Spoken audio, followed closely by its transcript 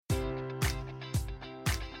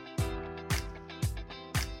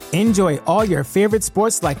Enjoy all your favorite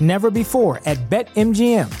sports like never before at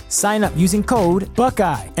BetMGM. Sign up using code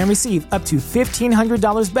Buckeye and receive up to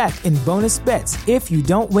 $1,500 back in bonus bets if you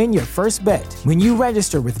don't win your first bet. When you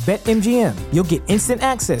register with BetMGM, you'll get instant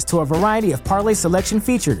access to a variety of parlay selection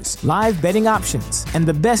features, live betting options, and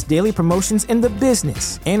the best daily promotions in the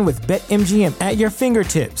business. And with BetMGM at your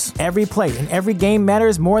fingertips, every play and every game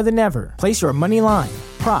matters more than ever. Place your money line,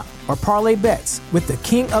 prop, or parlay bets with the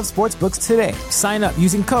king of sportsbooks today. Sign up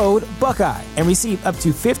using code Buckeye and receive up to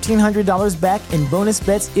 $1,500 back in bonus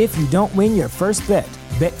bets if you don't win your first bet.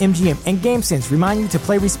 BetMGM and GameSense remind you to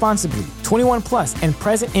play responsibly. 21 plus and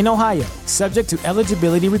present in Ohio, subject to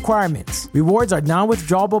eligibility requirements. Rewards are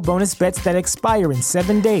non-withdrawable bonus bets that expire in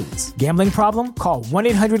 7 days. Gambling problem? Call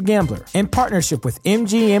 1-800-GAMBLER. In partnership with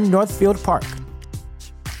MGM Northfield Park.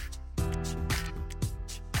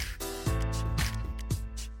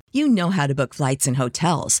 You know how to book flights and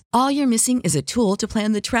hotels. All you're missing is a tool to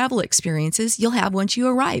plan the travel experiences you'll have once you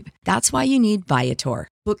arrive. That's why you need Viator.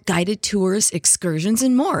 Book guided tours, excursions,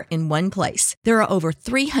 and more in one place. There are over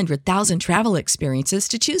 300,000 travel experiences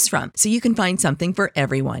to choose from, so you can find something for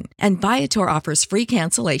everyone. And Viator offers free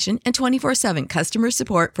cancellation and 24/7 customer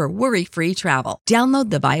support for worry-free travel.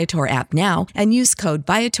 Download the Viator app now and use code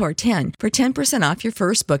Viator10 for 10% off your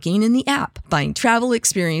first booking in the app. Find travel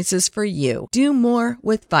experiences for you. Do more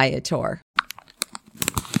with Viator.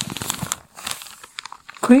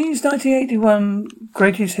 Queen's 1981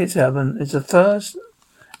 Greatest Hits album is the first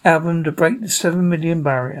album to break the 7 million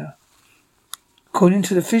barrier, according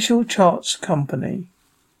to the official charts company.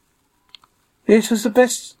 This was the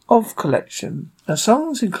best of collection. The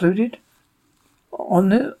songs included on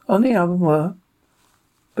the album were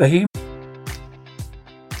Bohemian.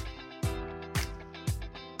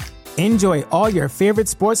 Enjoy all your favorite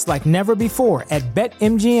sports like never before at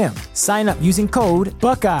BetMGM. Sign up using code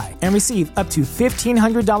Buckeye and receive up to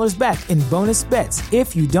 $1,500 back in bonus bets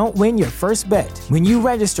if you don't win your first bet. When you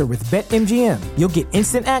register with BetMGM, you'll get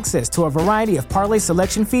instant access to a variety of parlay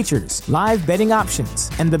selection features, live betting options,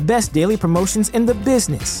 and the best daily promotions in the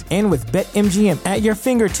business. And with BetMGM at your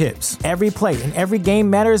fingertips, every play and every game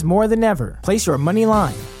matters more than ever. Place your money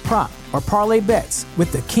line, prop, or parlay bets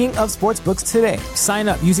with the king of sportsbooks today. Sign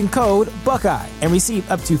up using code Buckeye and receive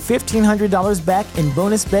up to $1,500 back in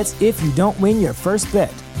bonus bets if you don't win your first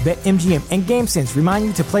bet. BetMGM and GameSense remind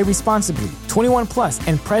you to play responsibly. 21 plus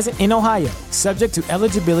and present in Ohio, subject to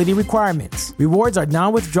eligibility requirements. Rewards are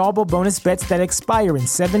non-withdrawable bonus bets that expire in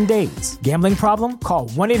 7 days. Gambling problem? Call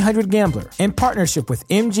 1-800-GAMBLER. In partnership with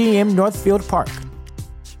MGM Northfield Park.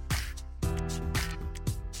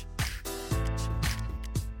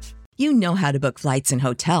 You know how to book flights and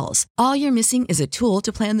hotels. All you're missing is a tool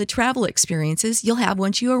to plan the travel experiences you'll have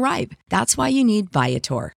once you arrive. That's why you need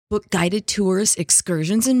Viator. Book guided tours,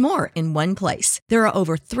 excursions, and more in one place. There are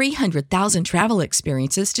over 300,000 travel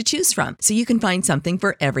experiences to choose from, so you can find something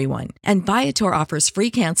for everyone. And Viator offers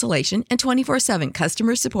free cancellation and 24/7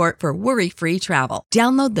 customer support for worry-free travel.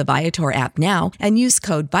 Download the Viator app now and use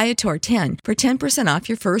code Viator10 for 10% off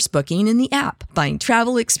your first booking in the app. Find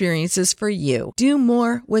travel experiences for you. Do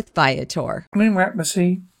more with Viator.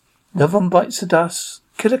 Rapmacy, Love on Bites the Dust,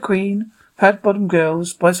 Killer Queen, Pad Bottom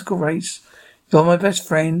Girls, Bicycle Race, You're My Best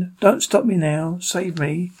Friend, Don't Stop Me Now, Save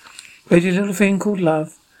Me, Pretty Little Thing Called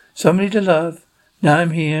Love, Somebody to Love, Now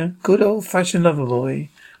I'm Here, Good Old Fashioned Lover Boy,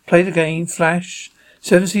 Play the Game, Flash,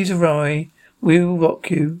 Seven Seas of Rye, We'll Rock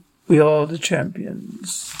You, We Are the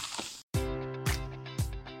Champions.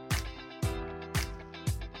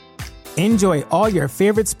 Enjoy all your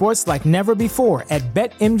favorite sports like never before at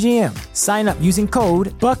BetMGM. Sign up using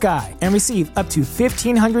code Buckeye and receive up to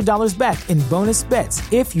 $1,500 back in bonus bets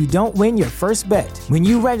if you don't win your first bet. When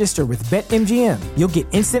you register with BetMGM, you'll get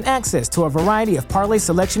instant access to a variety of parlay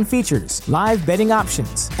selection features, live betting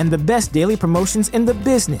options, and the best daily promotions in the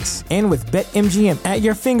business. And with BetMGM at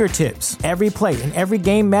your fingertips, every play and every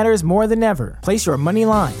game matters more than ever. Place your money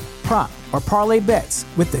line, prop, or parlay bets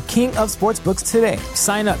with the king of sportsbooks today.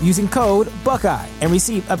 Sign up using code Buckeye and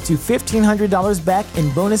receive up to $1,500 back in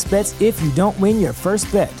bonus bets if you don't win your first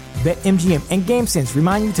bet. BetMGM and GameSense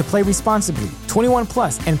remind you to play responsibly. 21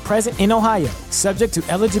 plus and present in Ohio, subject to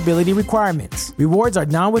eligibility requirements. Rewards are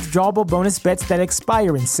non-withdrawable bonus bets that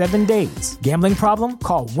expire in 7 days. Gambling problem?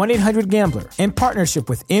 Call 1-800-GAMBLER. In partnership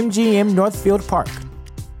with MGM Northfield Park.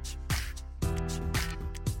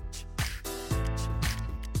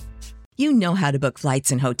 You know how to book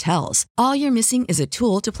flights and hotels. All you're missing is a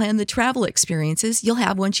tool to plan the travel experiences you'll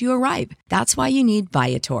have once you arrive. That's why you need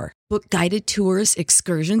Viator. Book guided tours,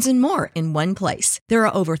 excursions, and more in one place. There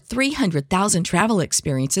are over 300,000 travel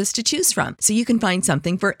experiences to choose from, so you can find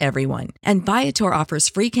something for everyone. And Viator offers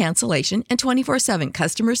free cancellation and 24/7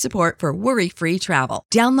 customer support for worry-free travel.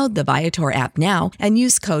 Download the Viator app now and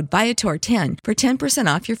use code Viator10 for 10%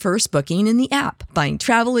 off your first booking in the app. Find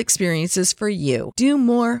travel experiences for you. Do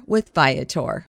more with Viator.